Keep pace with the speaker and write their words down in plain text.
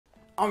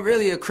I'm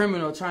really a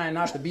criminal trying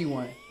not to be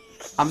one.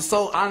 I'm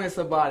so honest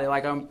about it.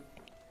 Like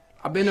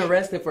I've been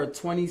arrested for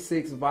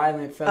 26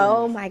 violent felonies.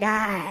 Oh my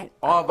God.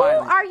 All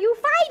violent. Who are you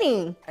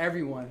fighting?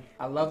 Everyone.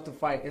 I love to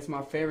fight. It's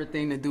my favorite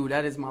thing to do.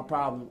 That is my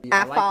problem.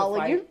 I like follow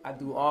to fight. you. I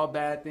do all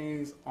bad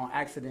things on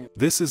accident.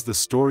 This is the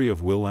story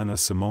of Wilana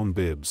Simone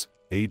Bibbs,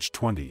 age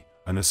 20,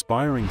 an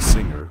aspiring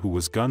singer who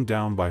was gunned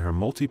down by her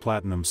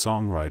multi-platinum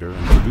songwriter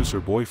and producer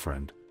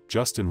boyfriend,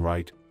 Justin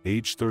Wright,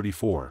 age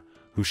 34,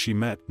 who she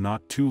met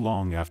not too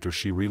long after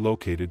she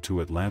relocated to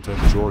Atlanta,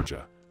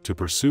 Georgia, to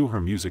pursue her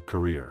music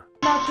career.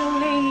 Not too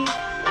lean,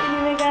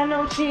 baby, ain't got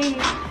no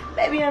cheese.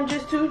 Baby, I'm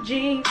just too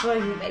G for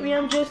you. Baby,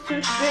 I'm just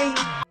too straight.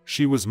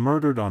 She was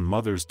murdered on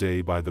Mother's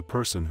Day by the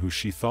person who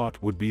she thought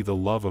would be the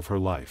love of her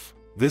life.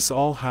 This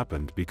all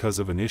happened because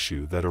of an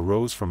issue that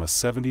arose from a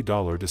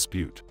 $70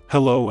 dispute.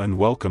 Hello and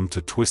welcome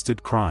to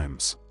Twisted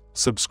Crimes.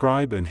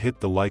 Subscribe and hit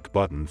the like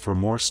button for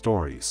more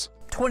stories.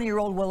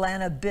 20-year-old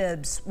Wilana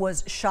Bibbs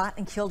was shot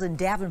and killed in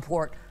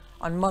Davenport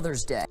on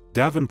Mother's Day.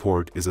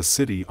 Davenport is a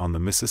city on the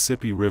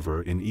Mississippi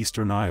River in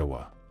eastern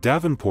Iowa.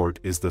 Davenport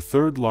is the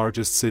third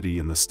largest city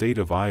in the state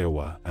of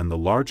Iowa and the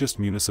largest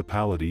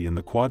municipality in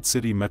the Quad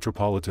City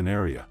metropolitan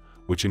area,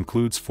 which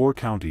includes 4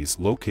 counties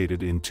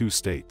located in 2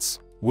 states.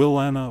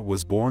 Wilana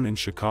was born in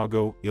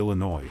Chicago,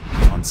 Illinois,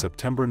 on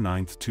September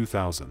 9,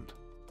 2000.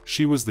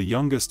 She was the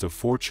youngest of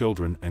 4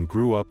 children and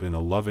grew up in a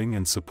loving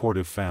and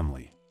supportive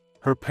family.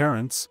 Her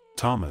parents,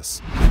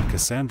 Thomas and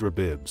Cassandra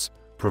Bibbs,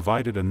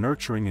 provided a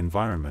nurturing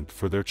environment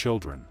for their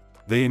children.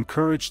 They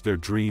encouraged their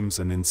dreams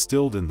and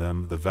instilled in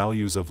them the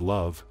values of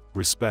love,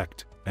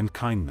 respect, and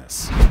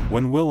kindness.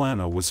 When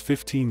Wilana was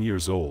 15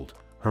 years old,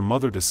 her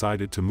mother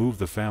decided to move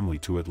the family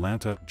to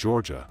Atlanta,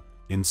 Georgia,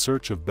 in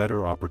search of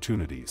better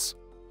opportunities.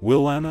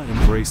 Wilana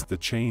embraced the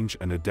change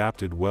and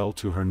adapted well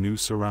to her new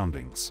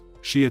surroundings.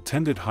 She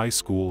attended high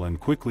school and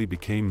quickly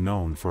became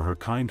known for her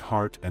kind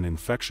heart and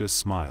infectious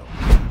smile.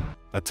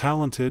 A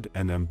talented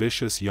and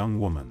ambitious young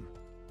woman,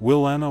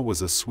 Wilana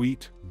was a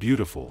sweet,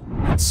 beautiful,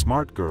 and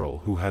smart girl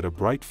who had a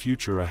bright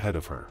future ahead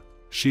of her.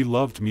 She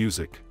loved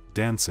music,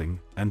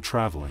 dancing, and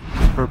traveling.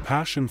 Her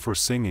passion for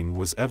singing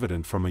was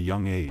evident from a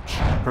young age.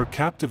 Her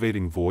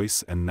captivating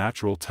voice and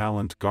natural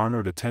talent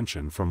garnered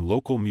attention from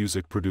local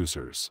music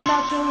producers.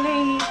 Not too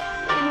lean,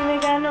 baby,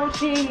 ain't got no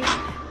cheese.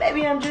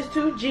 Baby, I'm just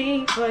too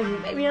G for you.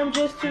 Baby, I'm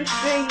just too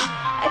straight.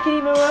 I can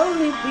even roll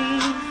in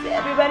peace.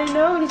 Everybody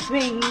notice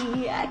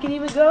me. I can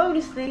even go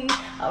to sleep.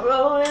 I'm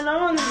rolling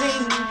on the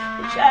beat.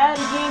 They try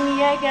to get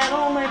me, I got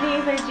on my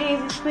knees like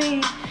Jesus,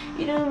 please.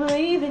 You don't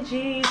believe in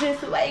Jesus,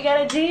 so why you got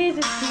a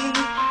Jesus piece?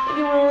 If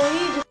you wanna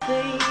leave, just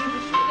leave.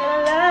 But you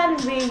gotta lie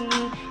to me.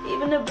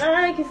 Even the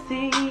blind can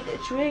see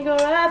that you ain't gon'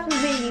 ride for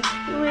me.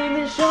 You ain't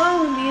been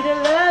showing me the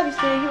love you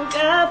say you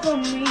got for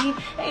me.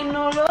 Ain't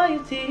no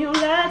loyalty, you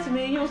lied to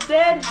me. You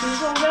said that you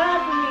gon'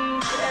 ride for me.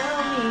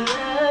 Tell me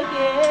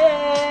again.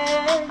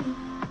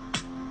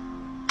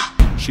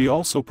 She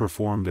also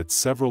performed at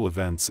several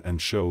events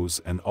and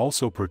shows and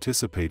also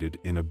participated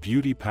in a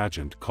beauty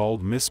pageant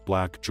called Miss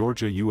Black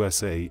Georgia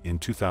USA in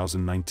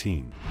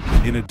 2019.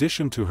 In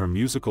addition to her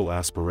musical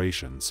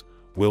aspirations,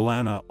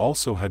 Wilana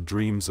also had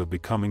dreams of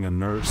becoming a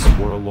nurse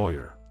or a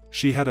lawyer.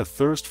 She had a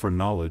thirst for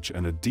knowledge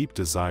and a deep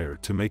desire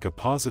to make a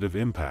positive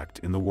impact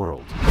in the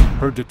world.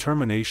 Her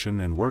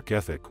determination and work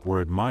ethic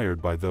were admired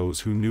by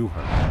those who knew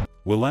her.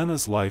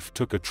 Wilana's life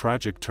took a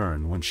tragic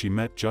turn when she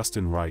met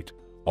Justin Wright,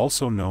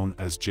 also known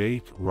as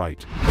Jay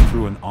Wright,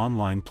 through an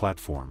online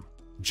platform.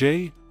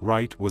 Jay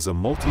Wright was a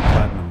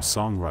multi-platinum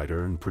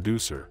songwriter and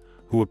producer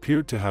who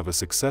appeared to have a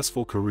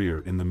successful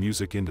career in the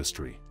music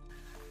industry.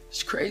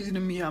 It's crazy to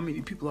me how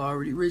many people are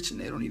already rich and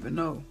they don't even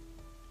know.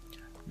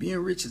 Being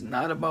rich is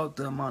not about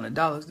the amount of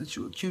dollars that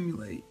you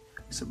accumulate.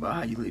 It's about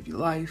how you live your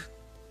life,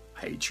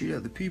 how you treat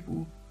other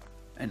people,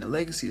 and the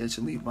legacy that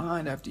you leave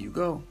behind after you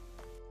go.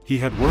 He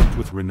had worked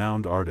with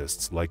renowned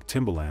artists like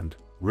Timbaland,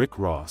 Rick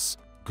Ross,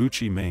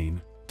 Gucci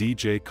Mane,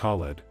 DJ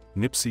Khaled,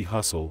 Nipsey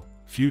Hussle,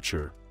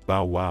 Future,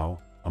 Bow Wow,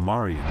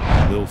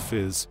 Omarion, Lil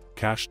Fizz,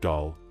 Cash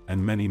Doll,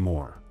 and many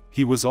more.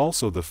 He was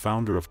also the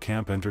founder of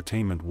Camp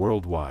Entertainment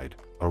Worldwide,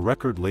 a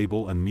record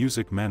label and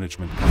music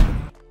management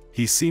company.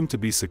 He seemed to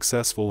be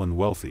successful and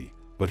wealthy,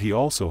 but he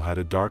also had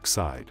a dark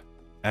side.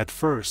 At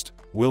first,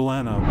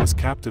 Wilana was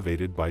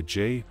captivated by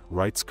Jay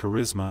Wright's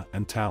charisma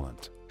and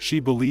talent. She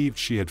believed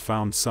she had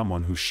found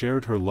someone who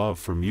shared her love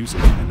for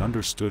music and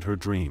understood her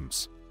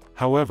dreams.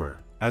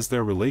 However, as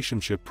their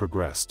relationship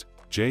progressed,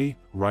 Jay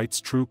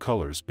Wright's true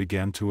colors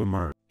began to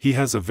emerge. He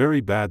has a very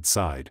bad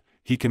side.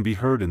 He can be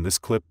heard in this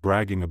clip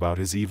bragging about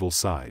his evil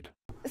side.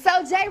 So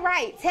Jay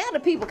Wright, tell the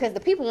people, because the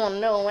people want to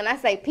know. When I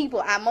say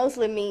people, I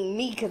mostly mean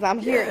me, because I'm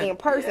here in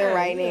person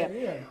right now.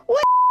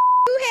 What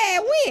you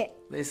had went?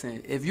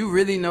 Listen, if you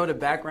really know the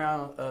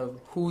background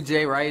of who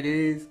Jay Wright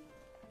is,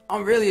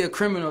 I'm really a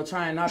criminal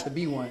trying not to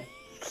be one.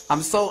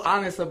 I'm so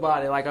honest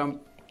about it. Like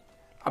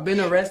I've been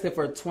arrested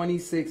for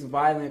 26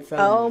 violent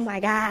felonies. Oh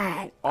my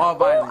God. All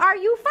violent. Who are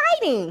you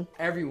fighting?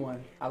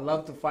 Everyone. I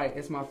love to fight.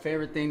 It's my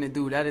favorite thing to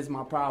do. That is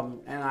my problem.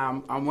 And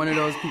I'm one of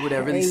those people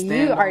that really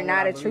stand. You are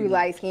not a true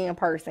light-skinned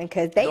person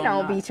because they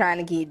don't be trying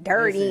to get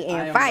dirty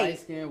and fight. I am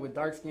light-skinned with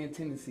dark-skinned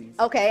tendencies.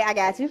 Okay, I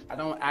got you. I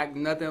don't act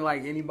nothing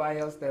like anybody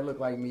else that look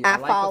like me. I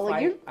like follow to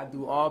fight. you. I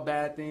do all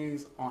bad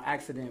things on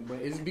accident, but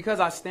it's because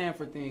I stand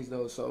for things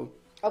though. So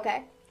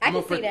okay, I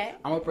can see that.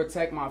 I'm gonna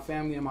protect my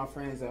family and my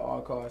friends at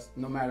all costs,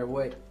 no matter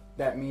what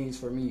that means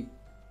for me.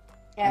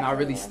 Absolutely. And I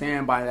really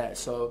stand by that.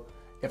 So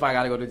if I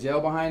gotta go to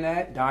jail behind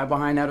that, die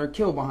behind that, or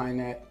kill behind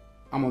that,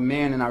 I'm a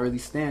man and I really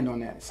stand on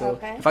that. So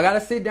if I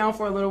gotta sit down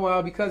for a little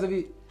while because of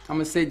it, I'm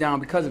gonna sit down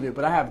because of it.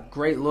 But I have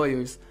great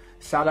lawyers.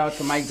 Shout out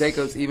to Mike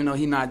Jacobs, even though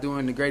he's not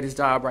doing the greatest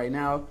job right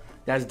now.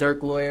 That's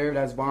Dirk lawyer,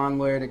 that's Vaughn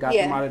lawyer that got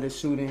them out of the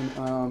shooting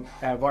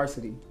at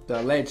Varsity, the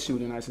alleged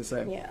shooting, I should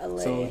say. Yeah,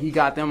 alleged. So he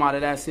got them out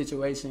of that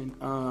situation.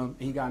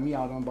 He got me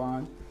out on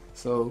bond.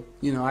 So,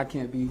 you know, I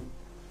can't be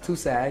too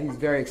sad. He's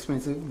very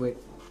expensive, but,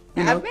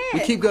 you know, we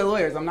keep good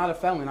lawyers. I'm not a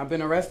felon. I've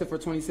been arrested for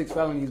 26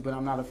 felonies, but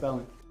I'm not a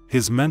felon.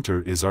 His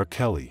mentor is R.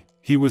 Kelly.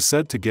 He was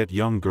said to get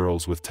young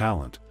girls with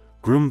talent,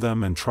 groom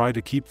them and try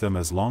to keep them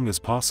as long as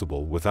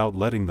possible without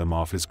letting them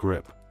off his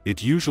grip.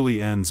 It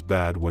usually ends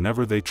bad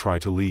whenever they try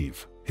to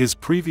leave. His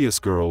previous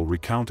girl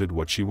recounted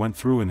what she went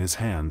through in his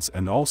hands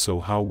and also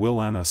how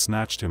Will Anna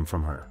snatched him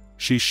from her.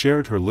 She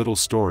shared her little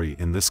story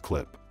in this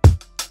clip.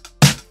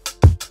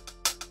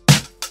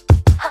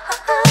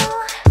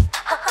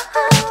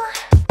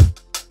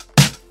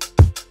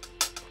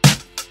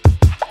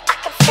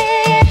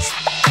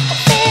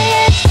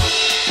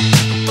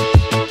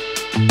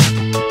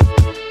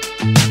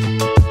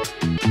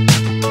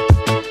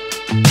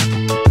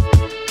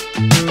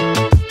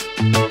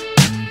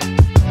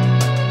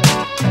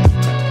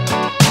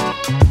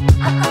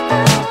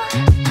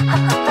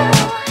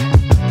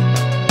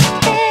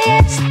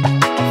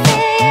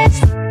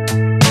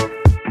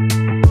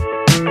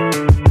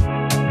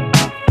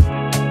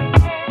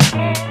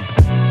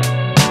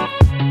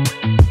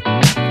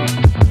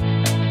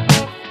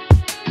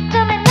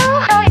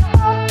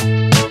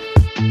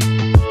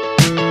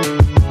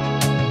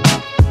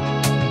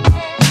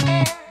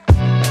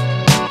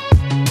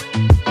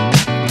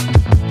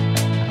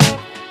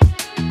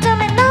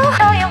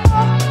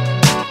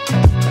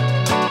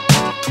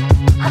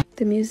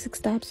 The music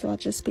stops, so I'll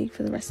just speak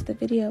for the rest of the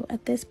video.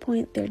 At this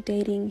point, they're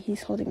dating.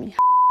 He's holding me in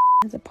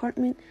his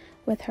apartment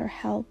with her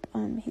help.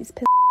 He's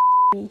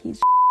pissing me. He's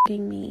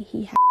me.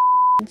 He had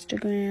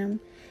Instagram.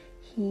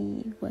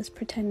 He was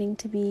pretending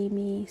to be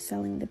me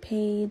selling the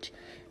page.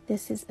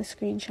 This is a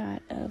screenshot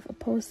of a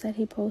post that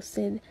he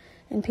posted,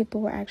 and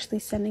people were actually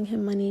sending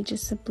him money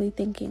just simply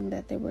thinking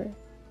that they were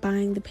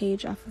buying the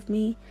page off of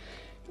me.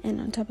 And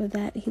on top of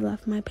that, he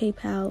left my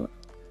PayPal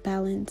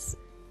balance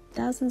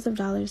thousands of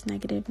dollars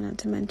negative, not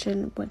to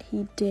mention what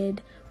he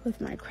did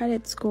with my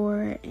credit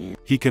score. And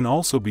he can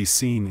also be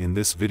seen in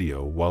this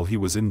video while he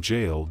was in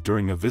jail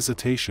during a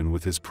visitation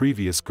with his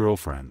previous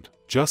girlfriend.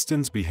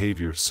 Justin's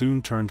behavior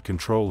soon turned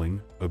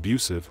controlling,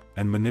 abusive,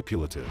 and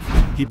manipulative.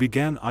 He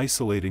began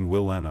isolating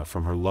Will Anna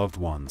from her loved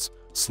ones,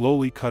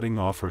 slowly cutting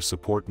off her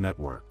support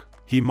network.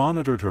 He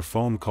monitored her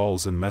phone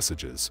calls and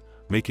messages,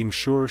 making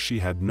sure she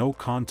had no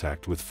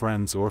contact with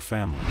friends or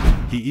family.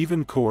 He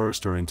even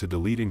coerced her into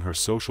deleting her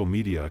social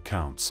media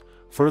accounts,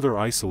 further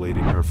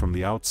isolating her from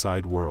the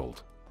outside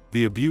world.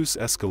 The abuse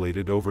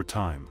escalated over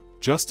time.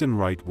 Justin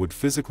Wright would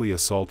physically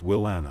assault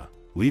Will Anna,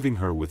 leaving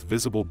her with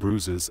visible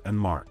bruises and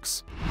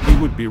marks. He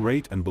would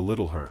berate and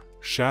belittle her,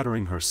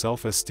 shattering her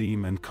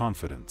self-esteem and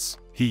confidence.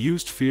 He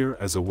used fear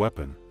as a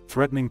weapon,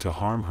 threatening to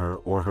harm her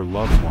or her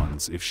loved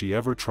ones if she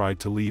ever tried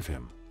to leave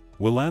him.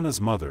 Will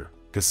Anna's mother,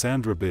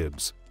 Cassandra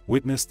Bibbs,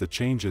 witnessed the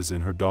changes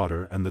in her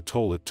daughter and the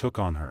toll it took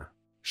on her.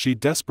 She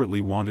desperately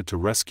wanted to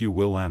rescue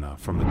Will Anna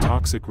from the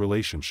toxic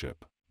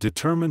relationship.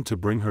 Determined to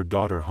bring her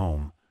daughter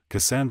home,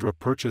 Cassandra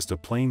purchased a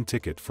plane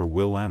ticket for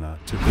Will Anna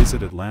to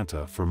visit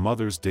Atlanta for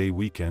Mother's Day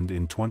weekend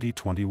in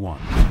 2021.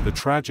 The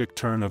tragic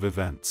turn of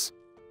events.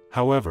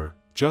 However,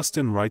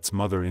 Justin Wright's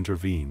mother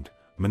intervened,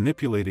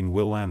 manipulating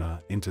Will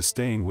Anna into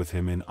staying with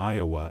him in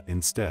Iowa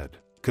instead.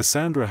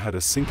 Cassandra had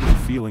a sinking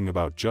feeling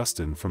about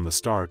Justin from the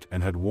start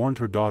and had warned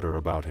her daughter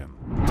about him.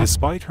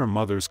 Despite her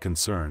mother's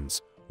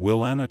concerns,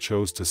 Will Anna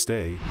chose to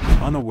stay,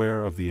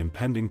 unaware of the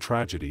impending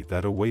tragedy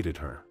that awaited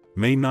her.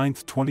 May 9,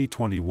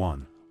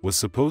 2021, was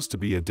supposed to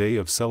be a day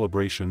of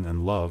celebration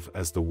and love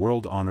as the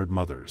world honored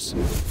mothers.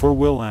 For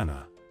Will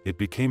Anna, it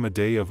became a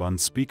day of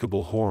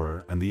unspeakable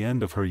horror and the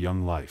end of her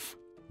young life.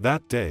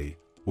 That day,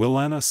 Will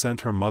Anna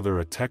sent her mother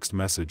a text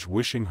message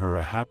wishing her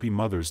a happy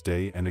Mother's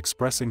Day and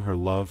expressing her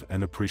love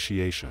and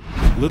appreciation.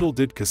 Little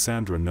did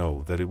Cassandra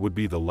know that it would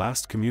be the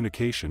last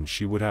communication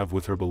she would have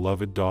with her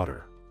beloved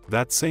daughter.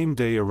 That same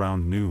day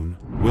around noon,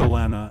 Will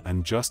Anna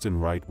and Justin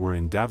Wright were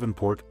in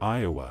Davenport,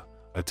 Iowa,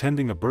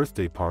 attending a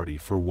birthday party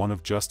for one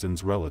of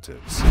Justin's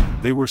relatives.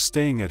 They were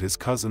staying at his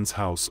cousin's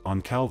house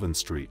on Calvin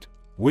Street.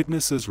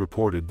 Witnesses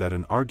reported that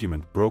an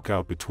argument broke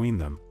out between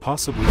them,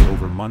 possibly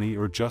over money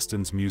or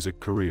Justin's music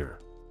career.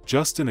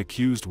 Justin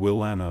accused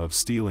Wilana of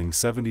stealing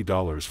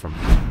 $70 from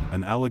him,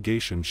 an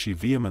allegation she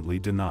vehemently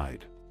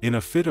denied. In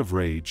a fit of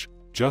rage,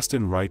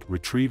 Justin Wright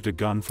retrieved a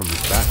gun from his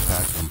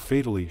backpack and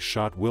fatally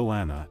shot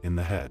Wilana in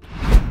the head.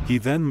 He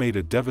then made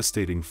a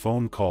devastating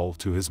phone call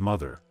to his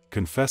mother,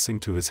 confessing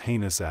to his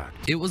heinous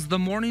act. It was the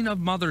morning of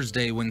Mother's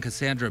Day when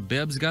Cassandra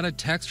Bibbs got a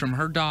text from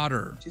her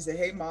daughter. She said,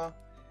 "Hey, Ma,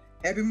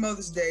 happy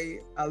Mother's Day.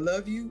 I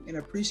love you and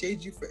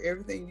appreciate you for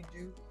everything you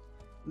do.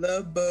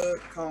 Love, Bud,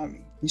 call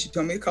me." And she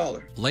told me to call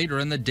her. Later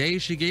in the day,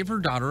 she gave her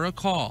daughter a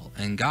call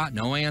and got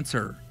no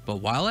answer. But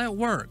while at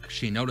work,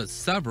 she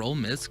noticed several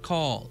missed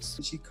calls.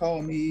 She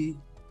called me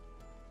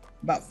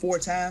about 4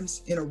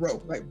 times in a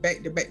row, like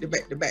back to back to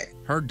back to back.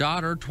 Her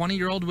daughter,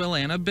 20-year-old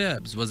Wilana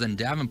Bibbs, was in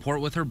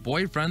Davenport with her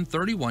boyfriend,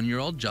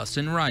 31-year-old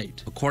Justin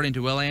Wright. According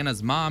to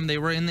Wilana's mom, they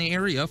were in the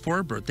area for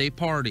a birthday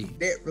party.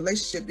 That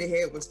relationship they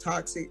had was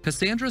toxic.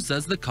 Cassandra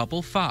says the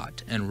couple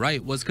fought, and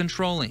Wright was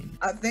controlling.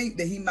 I think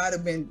that he might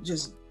have been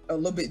just a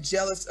little bit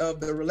jealous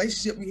of the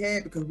relationship we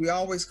had because we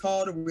always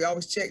called her, we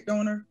always checked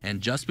on her. And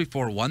just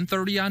before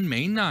 1:30 on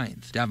May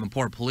 9th,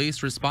 Davenport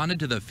police responded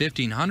to the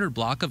 1500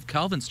 block of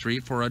Calvin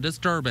Street for a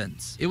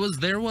disturbance. It was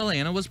there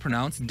Wilana was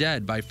pronounced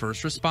dead by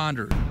first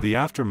responders. The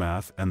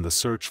aftermath and the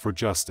search for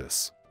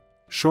justice.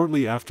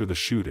 Shortly after the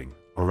shooting,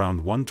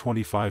 around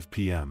 1:25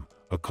 p.m.,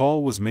 a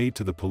call was made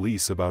to the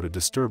police about a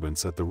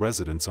disturbance at the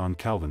residence on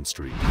Calvin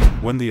Street.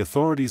 When the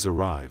authorities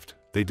arrived,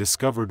 they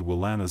discovered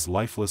Wilana's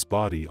lifeless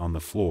body on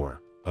the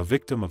floor, a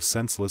victim of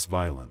senseless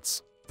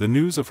violence. The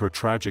news of her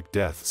tragic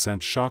death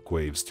sent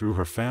shockwaves through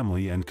her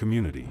family and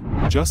community.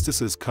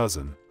 Justice's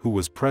cousin, who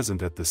was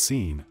present at the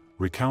scene,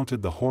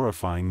 recounted the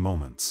horrifying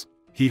moments.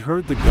 He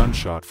heard the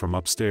gunshot from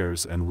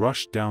upstairs and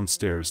rushed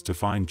downstairs to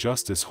find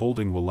Justice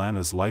holding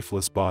Wilana's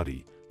lifeless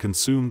body,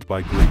 consumed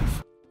by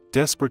grief.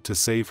 Desperate to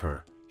save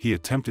her, he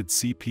attempted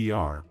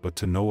CPR but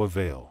to no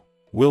avail.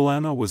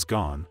 Wilana was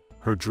gone,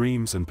 her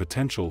dreams and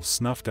potential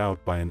snuffed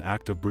out by an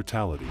act of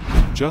brutality.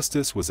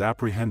 Justice was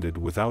apprehended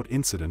without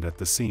incident at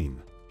the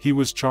scene. He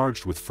was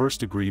charged with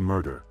first-degree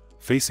murder,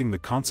 facing the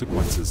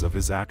consequences of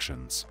his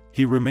actions.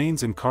 He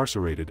remains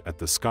incarcerated at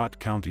the Scott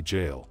County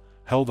Jail,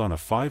 held on a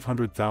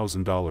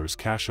 $500,000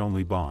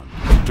 cash-only bond.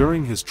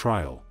 During his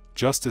trial,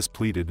 Justice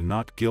pleaded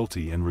not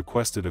guilty and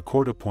requested a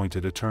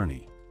court-appointed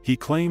attorney. He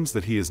claims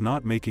that he is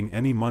not making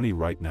any money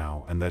right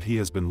now and that he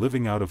has been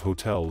living out of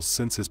hotels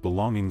since his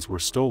belongings were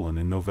stolen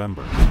in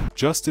November.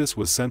 Justice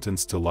was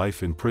sentenced to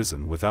life in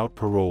prison without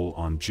parole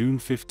on June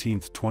 15,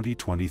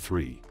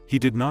 2023. He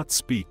did not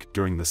speak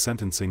during the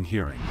sentencing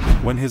hearing.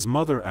 When his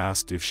mother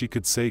asked if she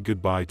could say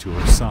goodbye to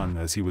her son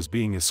as he was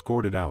being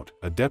escorted out,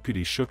 a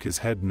deputy shook his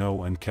head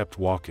no and kept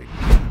walking.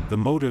 The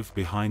motive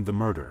behind the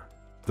murder.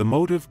 The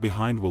motive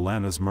behind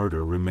Wilana's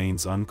murder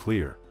remains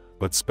unclear,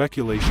 but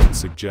speculation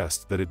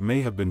suggests that it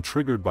may have been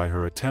triggered by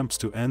her attempts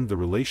to end the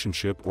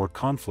relationship or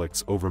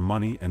conflicts over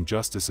money and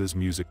Justice's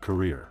music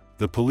career.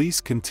 The police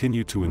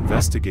continue to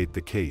investigate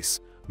the case,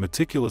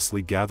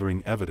 meticulously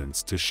gathering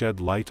evidence to shed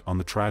light on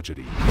the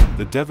tragedy.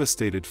 The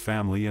devastated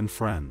family and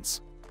friends.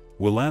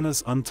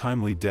 Wilana's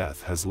untimely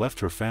death has left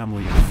her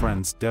family and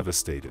friends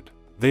devastated.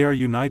 They are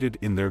united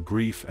in their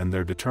grief and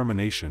their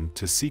determination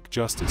to seek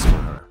justice for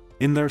her.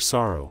 In their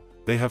sorrow,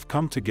 they have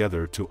come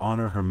together to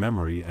honor her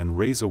memory and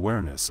raise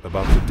awareness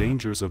about the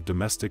dangers of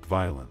domestic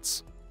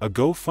violence. A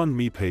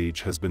GoFundMe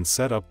page has been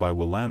set up by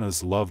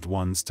Wilana's loved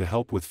ones to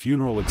help with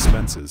funeral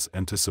expenses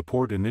and to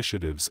support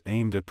initiatives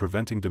aimed at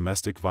preventing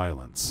domestic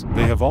violence.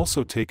 They have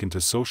also taken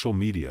to social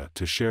media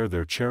to share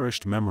their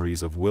cherished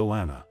memories of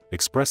Wilana,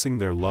 expressing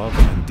their love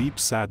and deep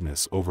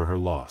sadness over her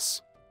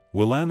loss.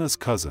 Wilana's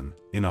cousin,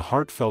 in a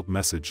heartfelt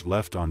message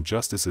left on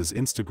Justice's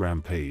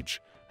Instagram page,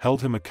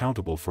 held him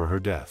accountable for her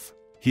death.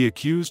 He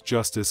accused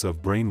Justice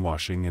of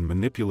brainwashing and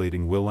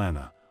manipulating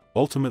Wilana,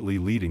 ultimately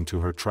leading to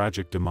her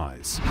tragic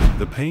demise.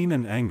 The pain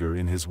and anger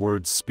in his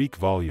words speak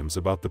volumes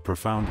about the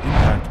profound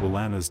impact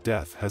Wilana's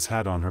death has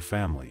had on her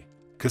family.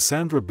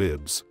 Cassandra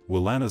Bibbs,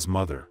 Wilana's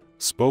mother,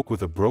 spoke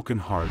with a broken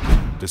heart,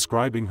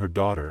 describing her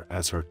daughter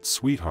as her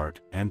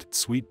sweetheart and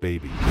sweet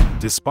baby.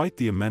 Despite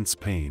the immense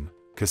pain,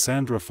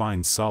 Cassandra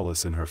finds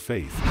solace in her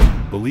faith,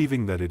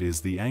 believing that it is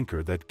the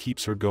anchor that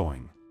keeps her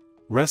going.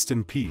 Rest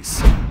in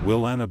peace,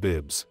 Wilana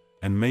Bibbs,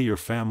 and may your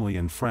family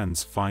and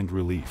friends find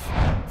relief.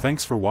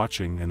 Thanks for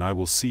watching, and I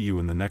will see you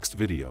in the next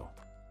video.